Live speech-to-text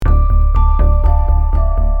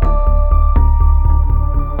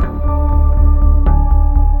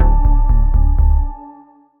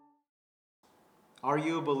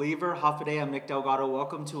you a believer? Hafaday, I'm Nick Delgado.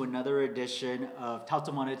 Welcome to another edition of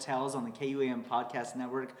Tautamona Tales on the KUAM Podcast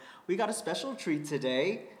Network. We got a special treat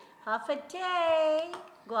today. Half a day.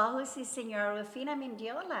 Guaho si Senyor Rufina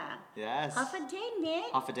Mendiola. Yes. Half a day,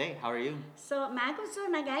 Nick. Hafaday, how are you? So, Maguso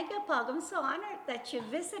Nagagapog, I'm so honored that you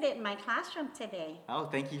visited my classroom today. Oh,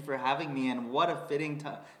 thank you for having me. And what a fitting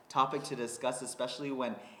topic to discuss, especially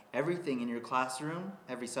when everything in your classroom,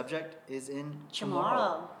 every subject, is in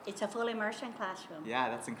Chamorro. It's a full immersion classroom. Yeah,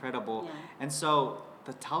 that's incredible. Yeah. And so,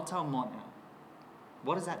 the Tautamona,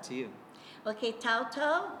 what is that to you? Okay,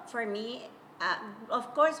 Tauto, for me,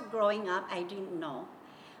 of course, growing up, I didn't know.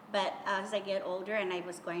 But as I get older and I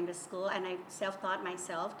was going to school and I self-taught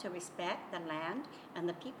myself to respect the land and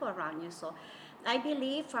the people around you. So I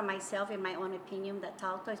believe for myself, in my own opinion, that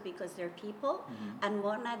Tauto is because they're people and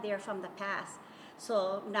Mona, they're from the past.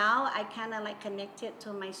 So now I kind of like connect it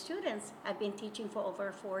to my students. I've been teaching for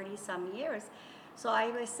over 40 some years. So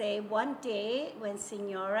I would say one day when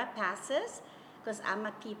Senora passes, because I'm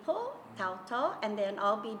a people, Tauto, and then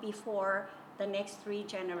I'll be before the next 3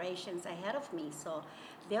 generations ahead of me. So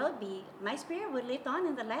they'll be, my spirit will live on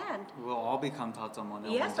in the land. We'll all become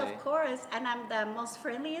Tautamona Yes, one day. of course. And I'm the most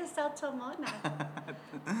friendliest Tautamona.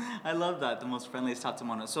 I love that, the most friendliest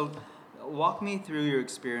Tautamona. So walk me through your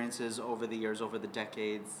experiences over the years, over the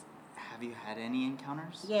decades. Have you had any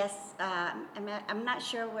encounters? Yes, I'm not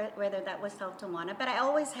sure whether that was Tautamona, but I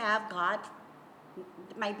always have God.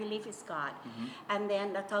 My belief is God. And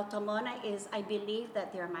then the Tautamona is, I believe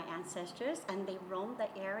that they're my ancestors and they roam the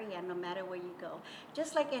area no matter where you go.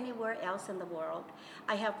 Just like anywhere else in the world,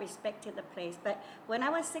 I have respected the place. But when I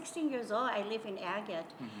was 16 years old, I live in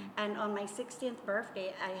Agate. And on my 16th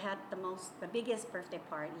birthday, I had the biggest birthday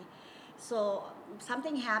party. So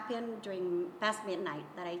something happened during past midnight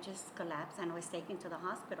that I just collapsed and was taken to the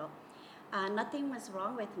hospital. Nothing was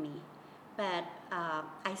wrong with me. But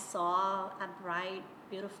I saw a bright,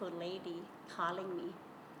 beautiful lady calling me.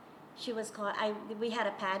 She was called. We had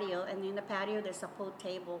a patio, and in the patio there's a pool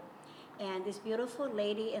table, and this beautiful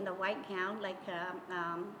lady in the white gown, like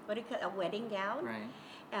what do you call it, a wedding gown, Right.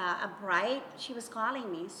 A bride. She was calling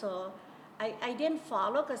me, so I didn't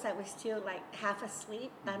follow because I was still like half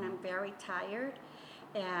asleep, and I'm very tired,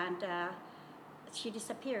 and she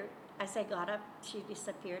disappeared. As I got up, she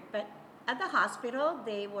disappeared, but. At the hospital,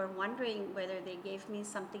 they were wondering whether they gave me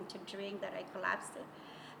something to drink that I collapsed it.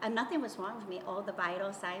 And nothing was wrong with me. All the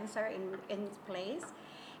vital signs are in place.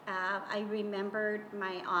 I remembered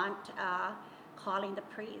my aunt calling the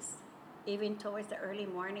priest. Even towards the early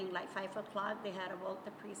morning, like 5 o'clock, they had woke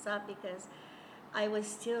the priest up because I was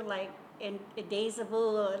still like in a deja vu,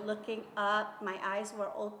 looking up. My eyes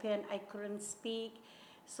were open. I couldn't speak.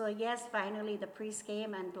 So yes, finally the priest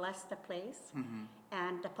came and blessed the place.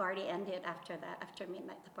 And the party ended after that. After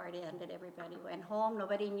midnight, the party ended. Everybody went home.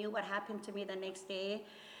 Nobody knew what happened to me the next day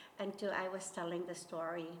until I was telling the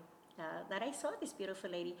story that I saw this beautiful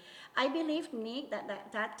lady. I believe, Nick,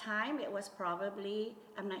 that time it was probably,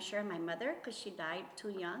 I'm not sure, my mother, because she died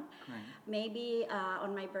too young. Right. Maybe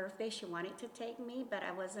on my birthday she wanted to take me, but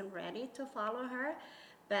I wasn't ready to follow her.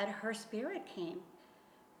 But her spirit came.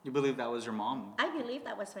 You believe that was your mom? I believe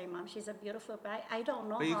that was my mom. She's a beautiful bride. I don't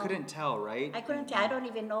know. But you couldn't tell, right? I couldn't tell. I don't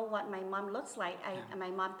even know what my mom looks like. My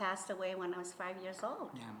mom passed away when I was 5 years old.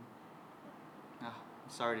 Yeah. Oh, I'm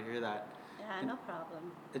sorry to hear that. Yeah, no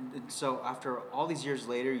problem. And so after all these years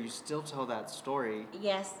later, you still tell that story.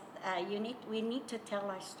 Yes, we need to tell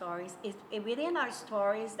our stories. It's within our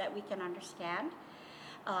stories that we can understand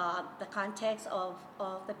the context of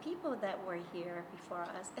the people that were here before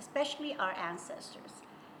us, especially our ancestors.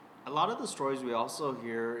 A lot of the stories we also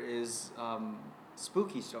hear is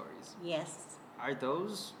spooky stories. Yes. Are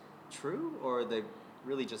those true, or are they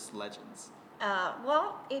really just legends?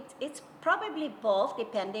 Well, it's probably both,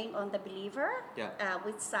 depending on the believer. Yeah.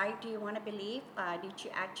 Which side do you want to believe? Did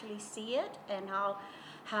you actually see it, and how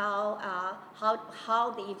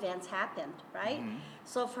the events happened, right?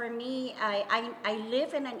 So for me, I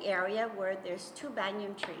live in an area where there's 2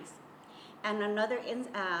 banyan trees. And another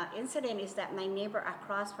incident is that my neighbor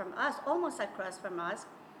across from us, almost across from us,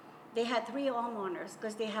 they had 3 homeowners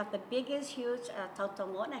because they have the biggest, huge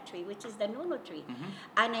Tautamona tree, which is the Nunu tree.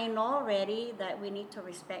 And I know already that we need to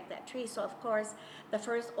respect that tree. So, of course, the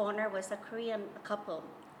first owner was a Korean couple.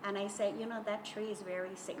 And I said, that tree is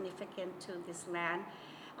very significant to this land,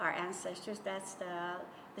 our ancestors. That's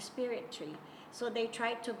the spirit tree. So they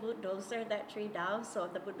tried to bulldozer that tree down. So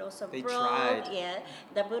the bulldozer broke. Tried. Yeah,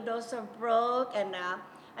 the bulldozer broke, and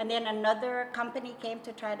then another company came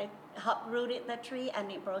to try to uproot the tree, and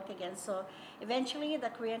it broke again. So eventually, the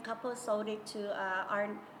Korean couple sold it to our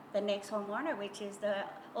the next homeowner, which is the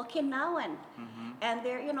Okinawan. And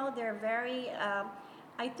they're very,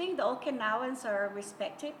 I think the Okinawans are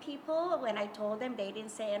respected people. When I told them, they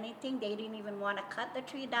didn't say anything. They didn't even want to cut the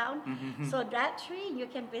tree down. So that tree, you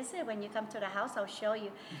can visit when you come to the house. I'll show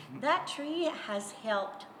you. That tree has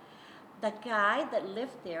helped. The guy that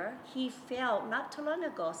lived there, he fell not too long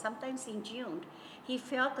ago, sometimes in June. He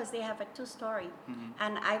fell because they have a two-story.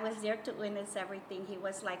 And I was there to witness everything. He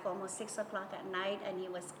was like almost 6 o'clock at night, and he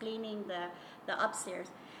was cleaning the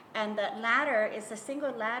upstairs. And the ladder is a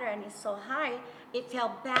single ladder, and it's so high, it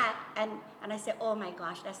fell back. And I said, oh my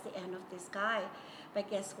gosh, that's the end of this guy.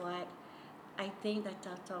 But guess what? I think that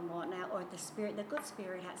Tatomona, or the spirit, the good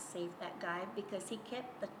spirit, has saved that guy, because he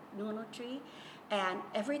kept the nuno tree, and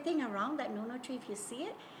everything around that nuno tree. If you see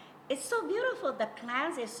it, it's so beautiful. The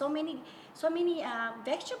plants, there's so many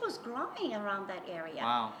vegetables growing around that area.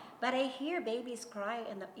 Wow. But I hear babies cry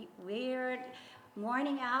in the weird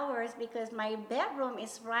morning hours, because my bedroom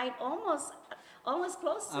is right almost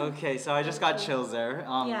close to. Okay, so I just got chills there.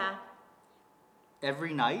 Yeah.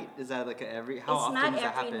 Every night? Is that like how It's often not does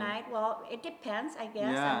that every happen? night. Well, it depends, I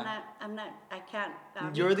guess. Yeah. I can't.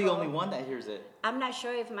 You're the recall. only one that hears it. I'm not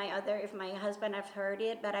sure if my husband have heard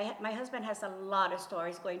it, but my husband has a lot of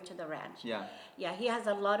stories going to the ranch. Yeah. Yeah, he has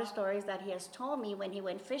a lot of stories that he has told me when he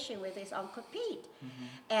went fishing with his Uncle Pete.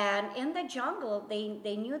 And in the jungle,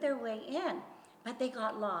 they knew their way in, but they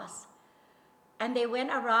got lost. And they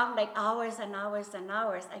went around like hours and hours and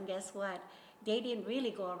hours, and guess what? They didn't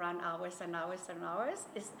really go around hours and hours and hours.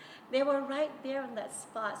 They were right there in that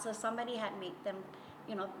spot. So somebody had made them,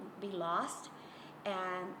 be lost.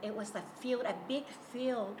 And it was a big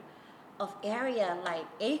field of area, like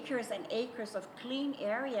acres and acres of clean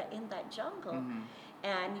area in that jungle.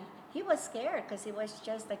 And he was scared because he was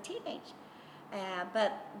just a teenage.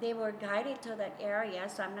 But they were guided to that area,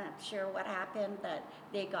 so I'm not sure what happened, that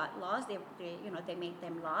they got lost. They made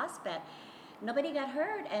them lost, but nobody got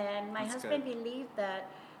hurt. And my That's husband good. believed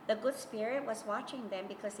that the good spirit was watching them,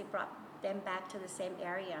 because he brought them back to the same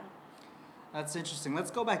area. That's interesting.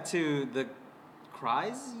 Let's go back to the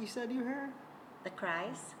cries you said you heard. The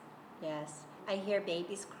cries, yes, I hear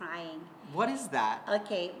babies crying. What is that?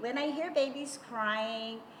 Okay, when I hear babies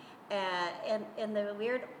crying, in the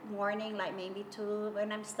weird morning, like maybe 2,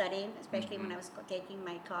 when I'm studying, especially when I was taking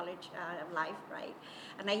my college life, right?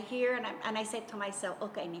 And I hear, and I said to myself,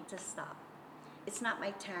 okay, I need to stop. It's not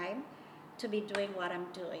my time to be doing what I'm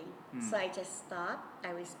doing. So I just stop, I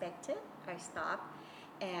respect it, I stop,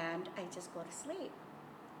 and I just go to sleep.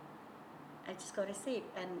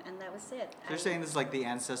 And that was it. They're saying this is like the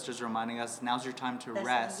ancestors reminding us, now's your time to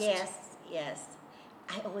That's- rest. Yes.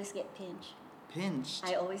 I always get pinched. Pinched.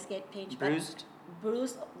 I always get pinched. but Bruised?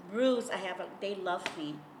 Bruised. They love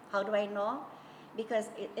me. How do I know? Because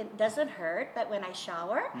it doesn't hurt, but when I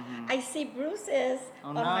shower, I see bruises Oh,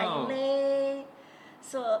 on no. my leg.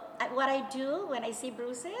 So what I do when I see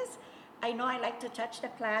bruises, I know I like to touch the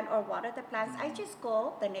plant or water the plants. I just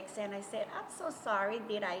go the next day and I say, I'm so sorry.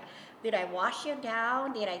 Did I wash you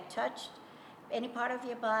down? Did I touch any part of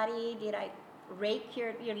your body? Did I rake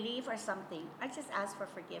your leaf or something? I just ask for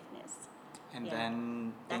forgiveness. And Yeah.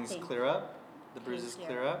 then That things thing. clear up? The bruises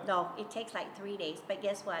clear up? No, it takes like 3 days. But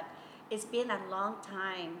guess what? It's been a long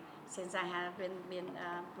time since I have been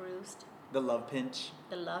bruised. The love pinch?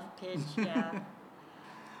 The love pinch, yeah.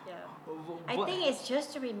 Yeah. I What- think it's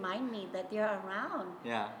just to remind me that they're around,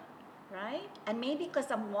 Yeah. right? And maybe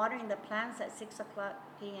because I'm watering the plants at 6 o'clock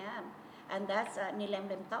p.m. And that's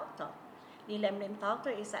Nilemlem Tauto. Nilemlem Tauto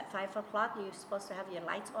is at 5 o'clock. You're supposed to have your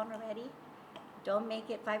lights on already. Don't make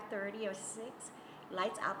it 5:30 or 6.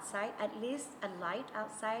 Lights outside, at least a light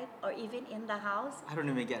outside, or even in the house. I don't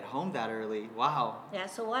even get home that early. Wow. Yeah,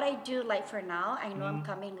 so what I do, like for now, I know I'm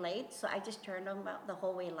coming late, so I just turn on the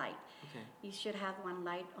hallway light. Okay. You should have one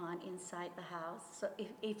light on inside the house. So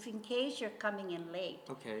if in case you're coming in late,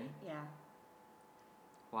 Okay. yeah.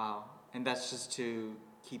 Wow. And that's just to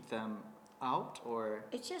keep them out, or?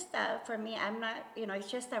 It's just for me, I'm not, it's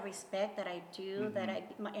just a respect that I do,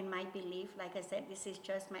 that in my belief, like I said, this is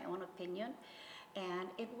just my own opinion. And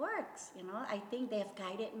it works, I think they have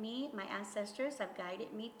guided me, my ancestors have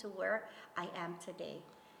guided me to where I am today,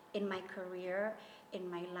 in my career, in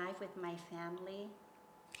my life with my family.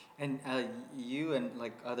 And you and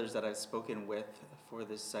like others that I've spoken with for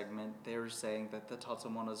this segment, they were saying that the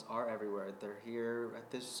Tatsumonas are everywhere. They're here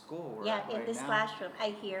at this school. Yeah, right in this now. classroom, I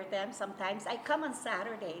hear them sometimes. I come on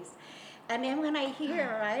Saturdays, And then when I hear,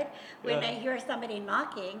 right, when I Yeah. hear somebody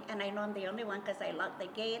knocking, and I know I'm the only one because I locked the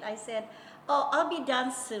gate, I said, "Oh, I'll be done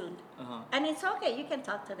soon." Uh-huh. And it's okay, you can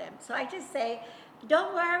talk to them. So I just say,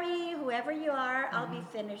 "Don't worry, whoever you are, I'll be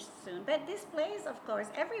Mm-hmm. finished soon." But this place, of course,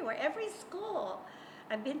 everywhere, every school.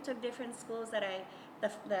 I've been to different schools that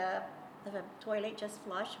the toilet just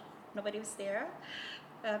flushed, nobody was there.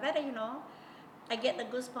 But I get the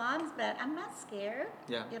goosebumps, but I'm not scared.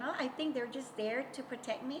 Yeah. I think they're just there to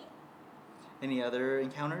protect me. Any other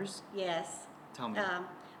encounters? Yes. Tell me.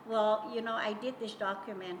 Well, I did this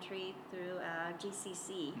documentary through GCC,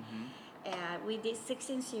 Mm-hmm. and we did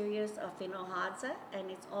 16 series of Finohadza,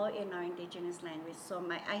 and it's all in our indigenous language. So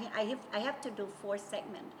I have to do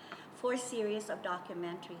 4 series of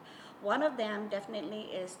documentary. One of them definitely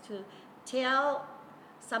is to tell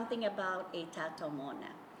something about a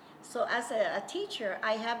tatomona. So as a teacher,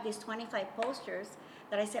 I have these 25 posters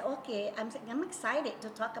that I say, okay, I'm excited to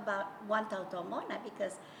talk about one tatomona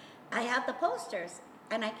because I have the posters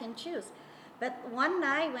and I can choose. But one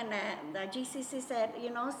night when the GCC said,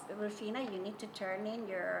 Rufina, you need to turn in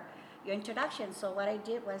your introduction. So what I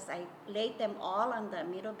did was I laid them all on the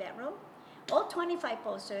middle bedroom, all 25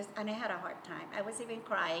 posters, and I had a hard time. I was even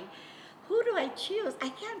crying. Who do I choose? I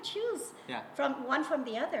can't choose Yeah. from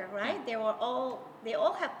the other, right? Yeah. They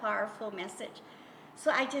all have powerful message.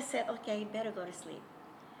 So I just said, okay, you better go to sleep.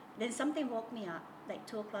 Then something woke me up, like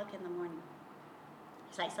 2 o'clock in the morning.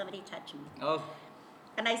 It's like somebody touched me. Oh.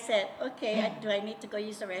 And I said, okay, do I need to go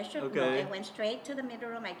use the restroom? No, Okay. I went straight to the middle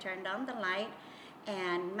room. I turned on the light.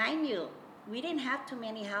 And mind you, we didn't have too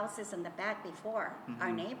many houses in the back before our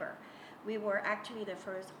Mhm. neighbor. We were actually the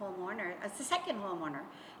first homeowner, as the second homeowner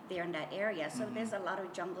there in that area. So Mhm. there's a lot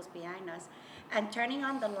of jungles behind us. And turning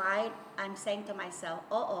on the light, I'm saying to myself,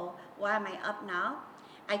 uh-oh, why am I up now?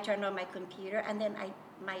 I turned on my computer and then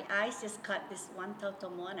my eyes just caught this one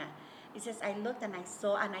Totomona. It says I looked and I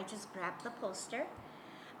saw and I just grabbed the poster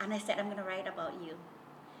and I said, I'm gonna write about you.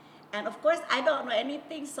 And of course, I don't know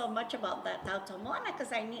anything so much about that Tautomona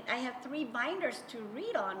because I have 3 binders to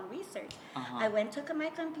read on research. Uh-huh. I went to my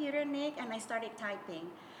computer, Nick, and I started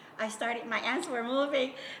typing. My hands were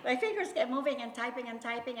moving, my fingers kept moving and typing,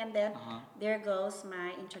 and then Uh-huh. there goes my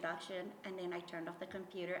introduction. And then I turned off the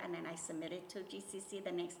computer and then I submitted to GCC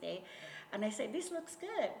the next day. And I said, this looks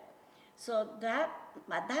good. So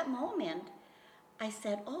at that moment, I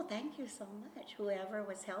said, oh, thank you so much, whoever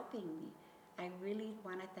was helping me. I really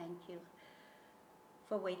want to thank you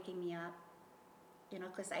for waking me up,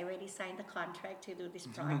 because I already signed the contract to do this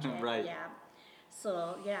project. Right. Yeah. So,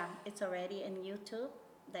 yeah, it's already in YouTube,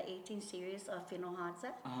 the 18 series of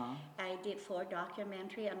Finohadza. Uh-huh. I did 4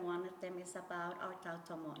 documentary, and one of them is about our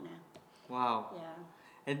Tautomona. Wow. Yeah.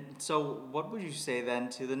 And so, what would you say then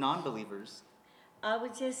to the non-believers? I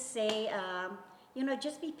would just say,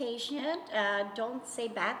 just be patient. Don't say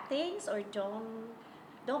bad things or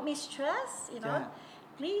don't mistrust. Yeah.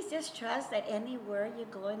 Please just trust that anywhere you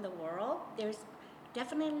go in the world, there's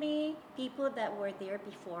definitely people that were there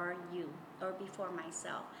before you or before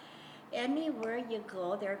myself. Anywhere you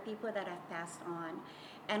go, there are people that have passed on,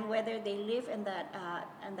 and whether they live in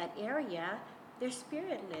that area, their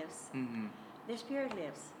spirit lives. Mm-hmm. Their spirit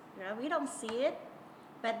lives. We don't see it,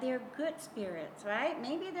 but they're good spirits, right?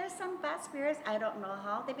 Maybe there's some bad spirits. I don't know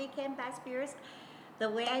how they became bad spirits. The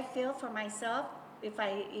way I feel for myself, if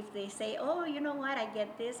they say, oh, you know what, I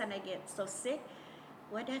get this and I get so sick,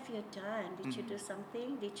 what have you done? Did you Mhm. do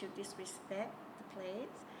something? Did you disrespect the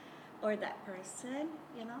place or that person?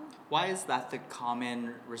 Why is that the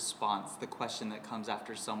common response, the question that comes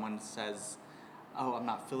after someone says, oh, I'm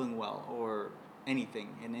not feeling well, or anything,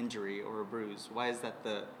 an injury or a bruise? Why is that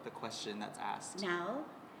the question that's asked? Now,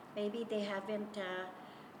 maybe they haven't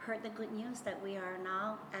heard the good news that we are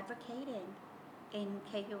now advocating in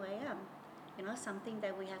KUAM. Something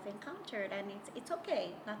that we have encountered, and it's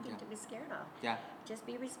okay, nothing Yeah. to be scared of. Yeah. Just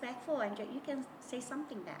be respectful, and you can say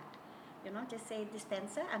something back. Just say,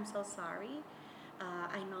 Dispenser, I'm so sorry.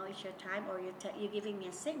 I know it's your time, or you're giving me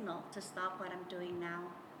a signal to stop what I'm doing now.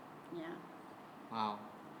 Yeah. Wow.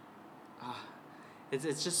 Ah,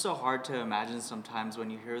 it's just so hard to imagine sometimes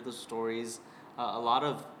when you hear the stories. A lot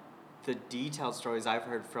of the detailed stories I've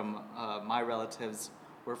heard from my relatives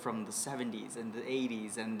were from the 70s and the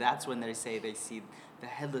 80s, and that's when they say they see the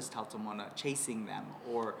headless Tautomona chasing them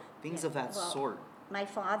or things Yeah. of that Well, sort. my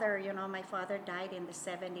father died in the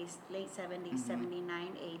 70s, late 70s, Mhm.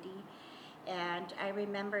 79, 80. And I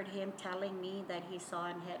remembered him telling me that he saw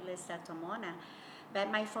an headless Tatomona.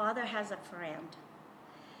 But my father has a friend,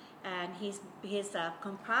 and his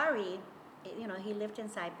compari, he lived in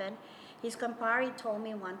Saipan. His compari told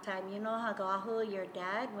me one time, Hagahu, your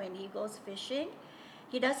dad, when he goes fishing,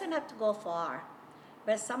 He doesn't have to go far,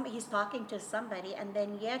 but he's talking to somebody, and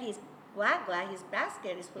then yet his his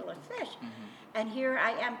basket is full of fish. And here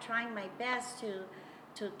I am trying my best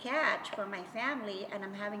to catch for my family, and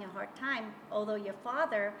I'm having a hard time. Although your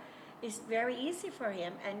father is very easy for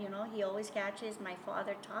him, and he always catches my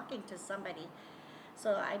father talking to somebody.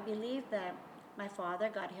 So I believe that my father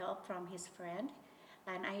got help from his friend,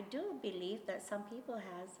 and I do believe that some people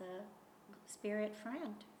has a spirit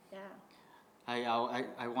friend. Yeah.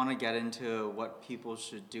 I want to get into what people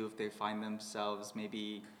should do if they find themselves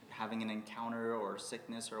maybe having an encounter or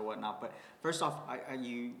sickness or whatnot. But first off,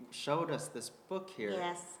 you showed us this book here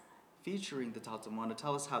Yes. featuring the Taotaomona.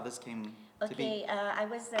 Tell us how this came to be. Okay, I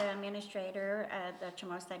was the administrator at the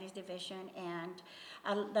Chamorro Studies Division, and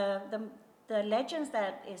the legends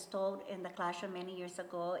that is told in the classroom many years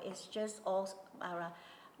ago is just all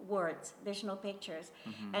words. There's no pictures.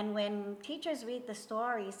 And when teachers read the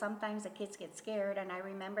story, sometimes the kids get scared. And I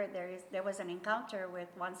remember there was an encounter with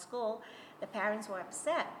one school. The parents were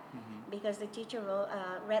upset because the teacher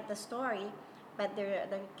read the story, but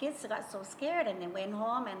the kids got so scared, and they went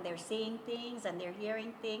home and they're seeing things and they're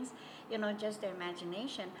hearing things, just their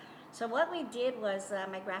imagination. So what we did was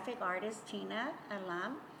my graphic artist, Tina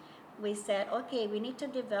Alam, we said, okay, we need to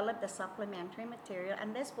develop the supplementary material,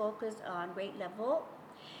 and let's focus on grade level.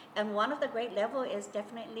 And one of the grade level is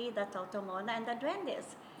definitely the Taotaomona and the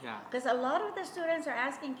Duendes. Yeah. Because a lot of the students are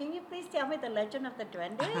asking, can you please tell me the legend of the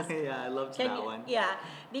Duendes? Yeah, I loved that one. Yeah,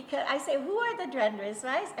 because I say, who are the Duendes,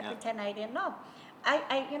 right? I pretend I didn't know.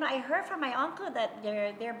 I heard from my uncle that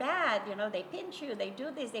they're bad. They pinch you, they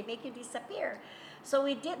do this, they make you disappear. So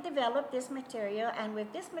we did develop this material, and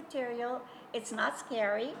with this material, it's not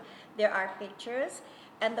scary. There are pictures,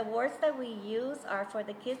 and the words that we use are for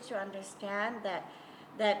the kids to understand that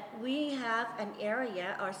we have an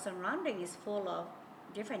area, our surrounding is full of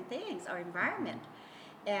different things, our environment,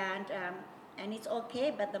 and it's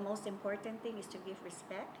okay. But the most important thing is to give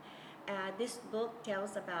respect. This book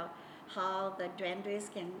tells about how the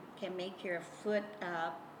duendes can make your foot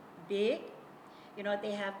big.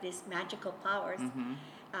 They have these magical powers.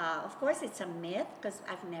 Of course, it's a myth because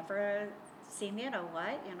I've never seen it or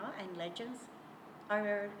what, and legends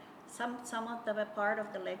are some of the part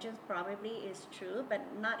of the legends probably is true, but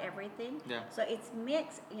not everything. Yeah. So it's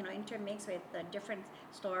mixed, intermixed with the different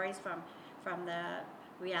stories from the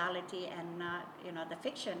reality and not, the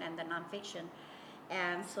fiction and the nonfiction.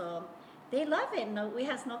 And so they love it. No, we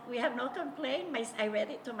have no complaint. I read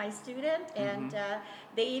it to my student, and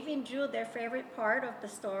they even drew their favorite part of the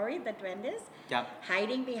story, the duendes,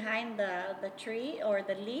 hiding behind the tree or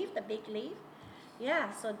the leaf, the big leaf.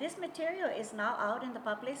 Yeah, so this material is now out in the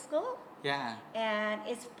public school. Yeah. And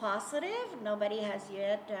it's positive. Nobody has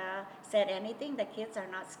yet said anything. The kids are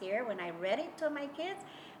not scared. When I read it to my kids,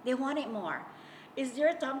 they want it more. Is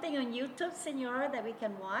there something on YouTube, Senora, that we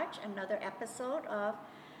can watch? Another episode of?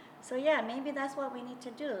 So yeah, maybe that's what we need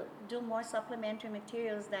to do. Do more supplementary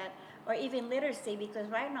materials or even literacy, because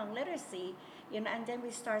right now literacy, and then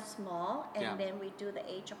we start small, and then we do the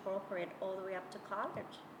age appropriate all the way up to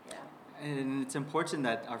college. Yeah. And it's important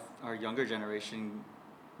that our younger generation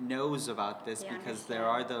knows about this, because there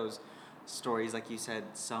are those stories, like you said,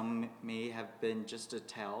 some may have been just a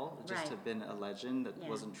tale, just have been a legend that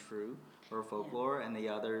wasn't true, or folklore, and the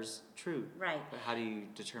others true. Right. But how do you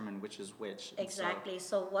determine which is which? Exactly.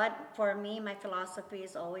 So for me, my philosophy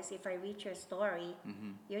is always, if I read your story,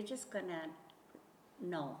 you're just gonna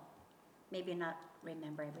know. Maybe not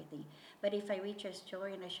remember everything. But if I read your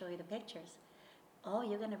story and I show you the pictures,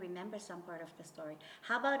 you're gonna remember some part of the story.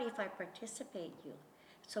 How about if I participate you?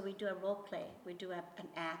 So we do a role play, we do an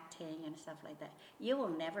acting and stuff like that. You will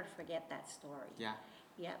never forget that story. Yeah.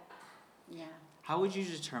 Yep. Yeah. How would you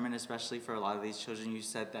determine, especially for a lot of these children, you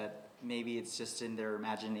said that maybe it's just in their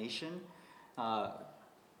imagination, that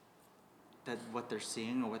what they're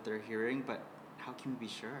seeing or what they're hearing, but how can we be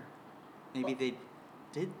sure? Maybe they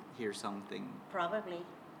did hear something. Probably.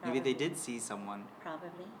 Maybe they did see someone.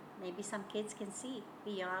 Probably. Maybe some kids can see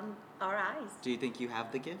beyond our eyes. Do you think you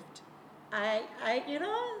have the gift? I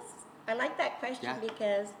like that question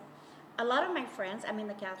because a lot of my friends, I'm in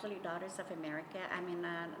the Catholic Daughters of America, I'm in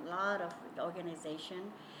a lot of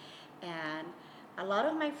organization, and a lot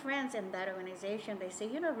of my friends in that organization, they say,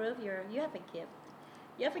 Ruth, you have a gift.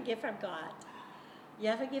 You have a gift from God. You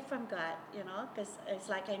have a gift from God, because it's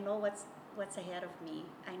like I know what's ahead of me.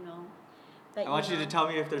 I know. But, I want you to tell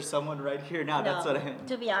me if there's someone right here now. No, that's what I mean.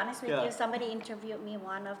 To be honest with you, somebody interviewed me.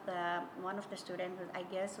 One of the students, I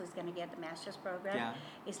guess, who's going to get the master's program,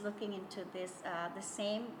 is looking into this the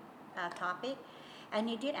same topic, and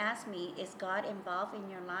he did ask me, "Is God involved in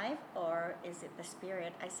your life, or is it the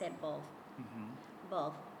spirit?" I said both.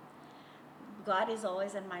 both. God is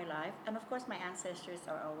always in my life, and of course, my ancestors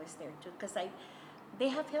are always there too, because they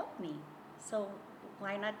have helped me. So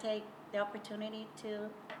why not take the opportunity to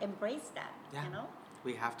embrace that? Yeah. You know?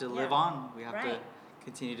 We have to Yeah. live on. We have to Right.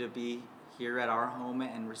 continue to be here at our home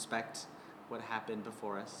and respect what happened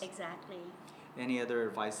before us. Exactly. Any other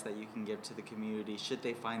advice that you can give to the community should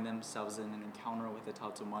they find themselves in an encounter with a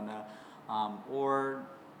Tautomona, or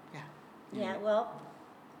yeah. Yeah. anyway. Well,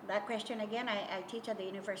 that question again. I teach at the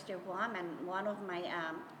University of Guam, and one of my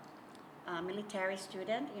military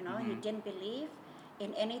student, he Mhm. didn't believe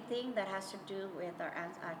in anything that has to do with our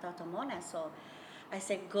Tautomona. So I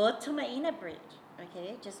said, go to Maina Bridge,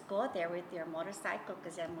 okay? Just go there with your motorcycle,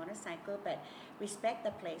 because you have motorcycle, but respect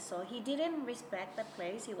the place. So he didn't respect the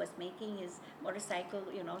place. He was making his motorcycle,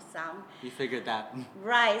 sound. You figured that.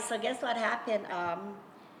 Right, so guess what happened?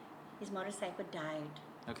 His motorcycle died.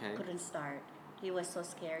 Okay. Couldn't start. He was so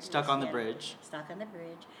scared. He Stuck was on the yelling. bridge. Stuck on the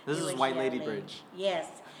bridge. This He is was White Lady yelling. Bridge. Yes,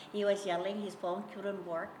 he was yelling. His phone couldn't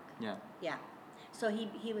work. Yeah. Yeah. So he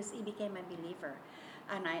became a believer.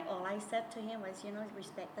 And all I said to him was,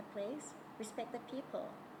 respect the place, respect the people.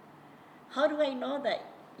 How do I know that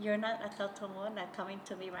you're not a Tautomona coming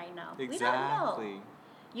to me right now? We don't know. Exactly.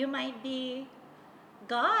 You might be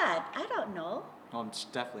God. I don't know. Well, it's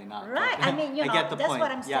definitely not. but Right. I mean, I get the that's point.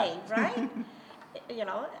 what I'm Yeah. saying, right?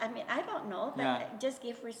 I mean, I don't know, but Yeah. just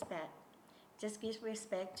give respect. Just give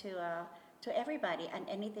respect to everybody and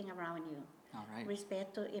anything around you. All right.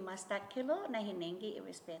 Respeto imastakilo na hinengi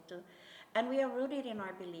respeto. And we are rooted in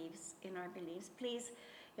our beliefs, Please,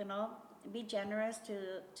 be generous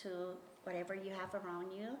to whatever you have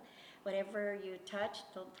around you. Whatever you touch,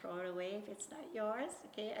 don't throw it away if it's not yours,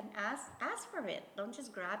 okay? And ask for it. Don't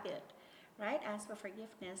just grab it, right? Ask for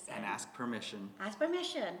forgiveness. And ask permission. Ask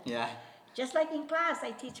permission. Yeah. Just like in class,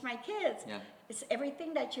 I teach my kids. Yeah. It's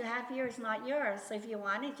everything that you have here is not yours. So if you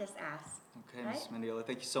want it, just ask. Okay, Right? Ms. Mendiola,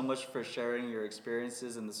 thank you so much for sharing your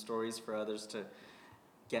experiences and the stories for others to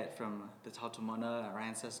get from the Tautomona, our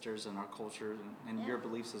ancestors, and our culture, and Yeah. your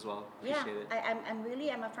beliefs as well. Yeah, Appreciate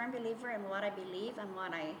it. I'm a firm believer in what I believe and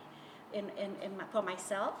what for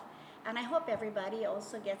myself, and I hope everybody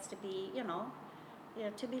also gets to be,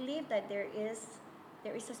 to believe that there is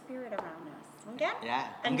a spirit around us. Okay? Yeah.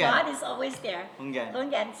 And Ungen. God is always there. Ungen.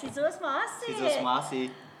 Ungen, si Zeus Masi. Jesus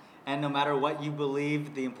Masi. And no matter what you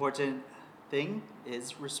believe, the important thing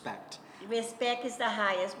is respect. Respect is the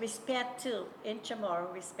highest. Respect to in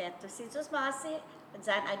Chamorro. Respect to si Zeus Masi.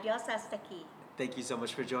 Zan adios hasta aquí. Thank you so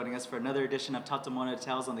much for joining us for another edition of Tautomona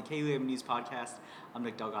Tales on the KUAM News Podcast. I'm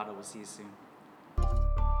Nick Delgado. We'll see you soon.